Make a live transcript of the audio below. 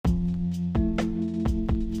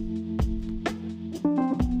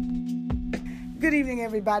Good evening,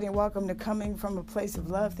 everybody, and welcome to Coming from a Place of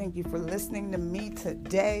Love. Thank you for listening to me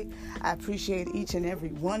today. I appreciate each and every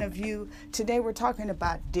one of you. Today, we're talking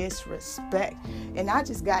about disrespect. And I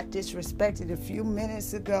just got disrespected a few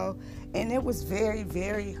minutes ago, and it was very,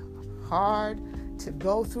 very hard to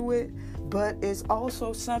go through it, but it's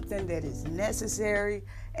also something that is necessary.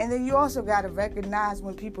 And then you also got to recognize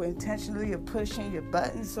when people intentionally are pushing your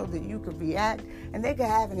buttons so that you can react, and they can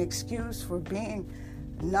have an excuse for being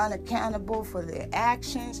non-accountable for their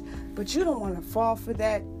actions, but you don't want to fall for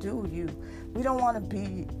that, do you? We don't want to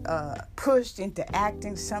be pushed into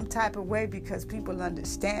acting some type of way because people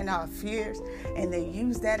understand our fears and they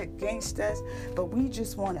use that against us, but we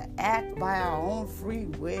just want to act by our own free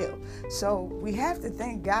will. So we have to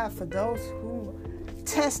thank God for those who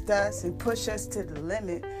test us and push us to the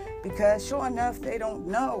limit, because sure enough, they don't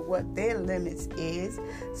know what their limits is,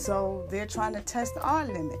 so they're trying to test our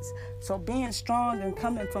limits. So being strong and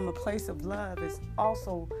coming from a place of love is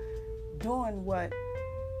also doing what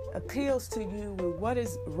appeals to you and what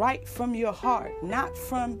is right from your heart, not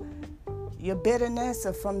from your bitterness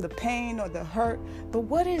or from the pain or the hurt, but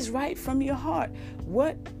what is right from your heart.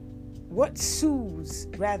 What soothes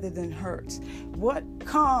rather than hurts? What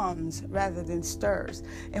calms rather than stirs?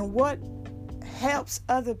 And what helps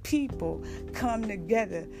other people come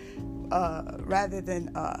together rather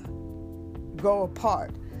than go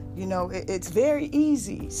apart? You know, it's very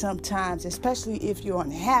easy sometimes, especially if you're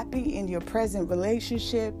unhappy in your present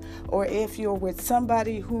relationship, or if you're with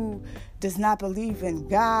somebody who does not believe in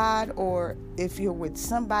God, or if you're with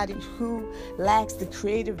somebody who lacks the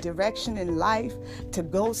creative direction in life to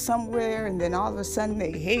go somewhere, and then all of a sudden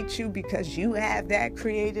they hate you because you have that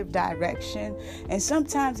creative direction. And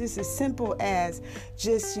sometimes it's as simple as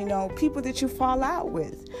just, people that you fall out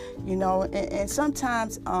with, and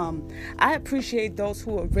sometimes I appreciate those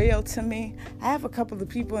who are real to me. I have a couple of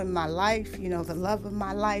people in my life, the love of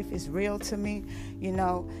my life is real to me,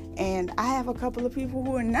 and I have a couple of people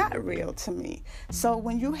who are not real to me. So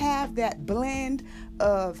when you have that blend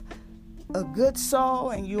of a good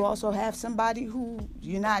soul, and you also have somebody who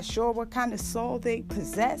you're not sure what kind of soul they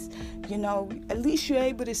possess, at least you're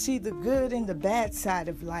able to see the good and the bad side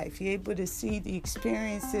of life. You're able to see the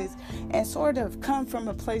experiences and sort of come from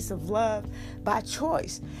a place of love by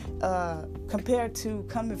choice, compared to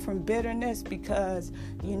coming from bitterness because,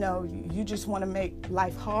 you just want to make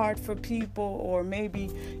life hard for people, or maybe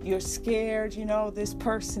you're scared, this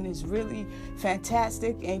person is really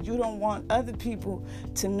fantastic and you don't want other people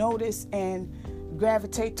to notice and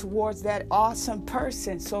gravitate towards that awesome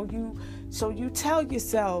person. So you tell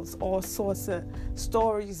yourselves all sorts of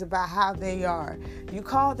stories about how they are. You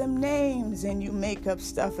call them names and you make up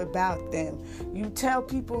stuff about them. You tell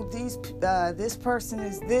people this person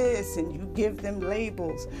is this, and you give them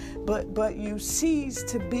labels. But you cease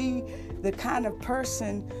to be the kind of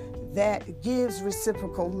person that gives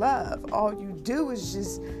reciprocal love. All you do is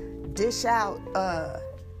just dish out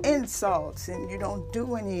insults, and you don't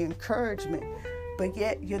do any encouragement. But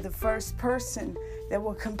yet you're the first person that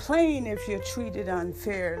will complain if you're treated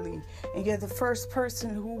unfairly. And you're the first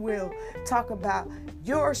person who will talk about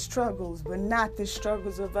your struggles, but not the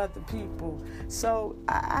struggles of other people. So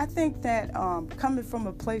I think that coming from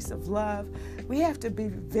a place of love, we have to be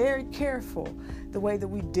very careful the way that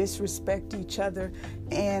we disrespect each other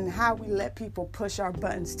and how we let people push our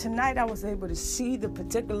buttons. Tonight I was able to see the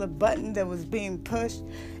particular button that was being pushed,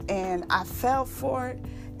 and I fell for it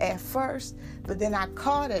at first, but then I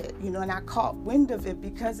caught it, and I caught wind of it,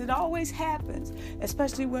 because it always happens,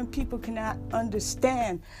 especially when people cannot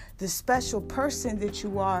understand the special person that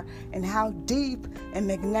you are and how deep and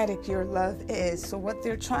magnetic your love is. So what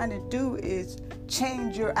they're trying to do is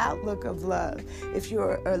change your outlook of love. If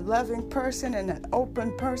you're a loving person and an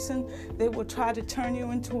open person, they will try to turn you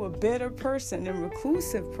into a bitter person and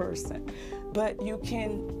reclusive person. But you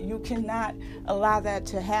cannot allow that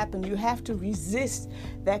to happen. You have to resist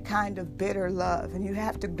that kind of bitter love, and you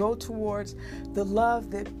have to go towards the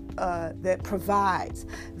love that provides,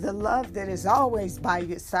 the love that is always by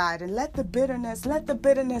your side. And let the bitterness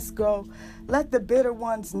go. Let the bitter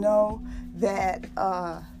ones know that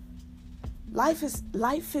life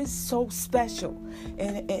is so special,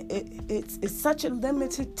 and it's such a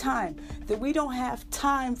limited time that we don't have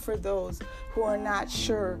time for those who are not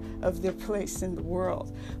sure of their place in the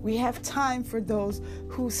world. We have time for those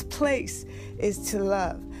whose place is to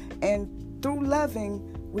love, and through loving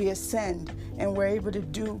we ascend, and we're able to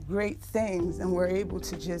do great things, and we're able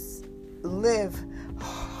to just live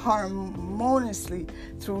harmoniously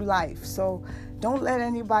through life. So don't let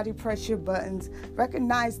anybody press your buttons.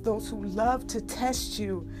 Recognize those who love to test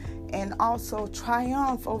you and also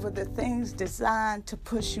triumph over the things designed to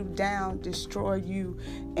push you down, destroy you,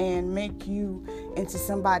 and make you into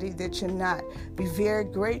somebody that you're not. Be very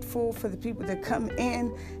grateful for the people that come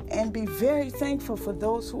in, and be very thankful for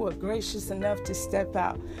those who are gracious enough to step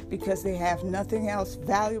out, because they have nothing else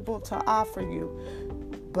valuable to offer you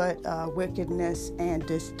but wickedness and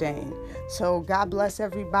disdain. So God bless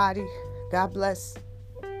everybody. God bless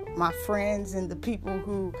my friends and the people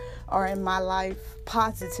who are in my life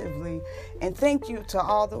positively. And thank you to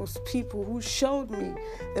all those people who showed me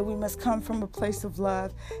that we must come from a place of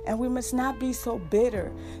love, and we must not be so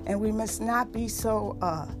bitter, and we must not be so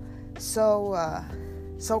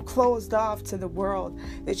closed off to the world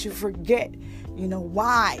that you forget,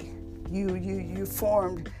 why you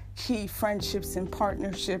formed key friendships and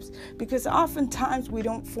partnerships, because oftentimes we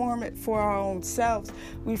don't form it for our own selves.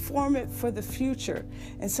 We form it for the future.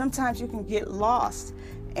 And sometimes you can get lost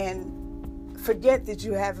and forget that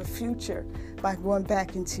you have a future by going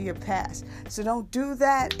back into your past. So don't do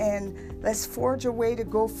that, and let's forge a way to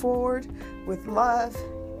go forward with love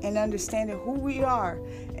and understanding who we are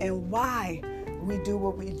and why we do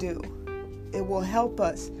what we do. It will help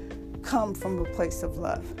us come from a place of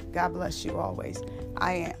love. God bless you always.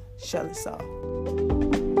 I am Shelly Saul.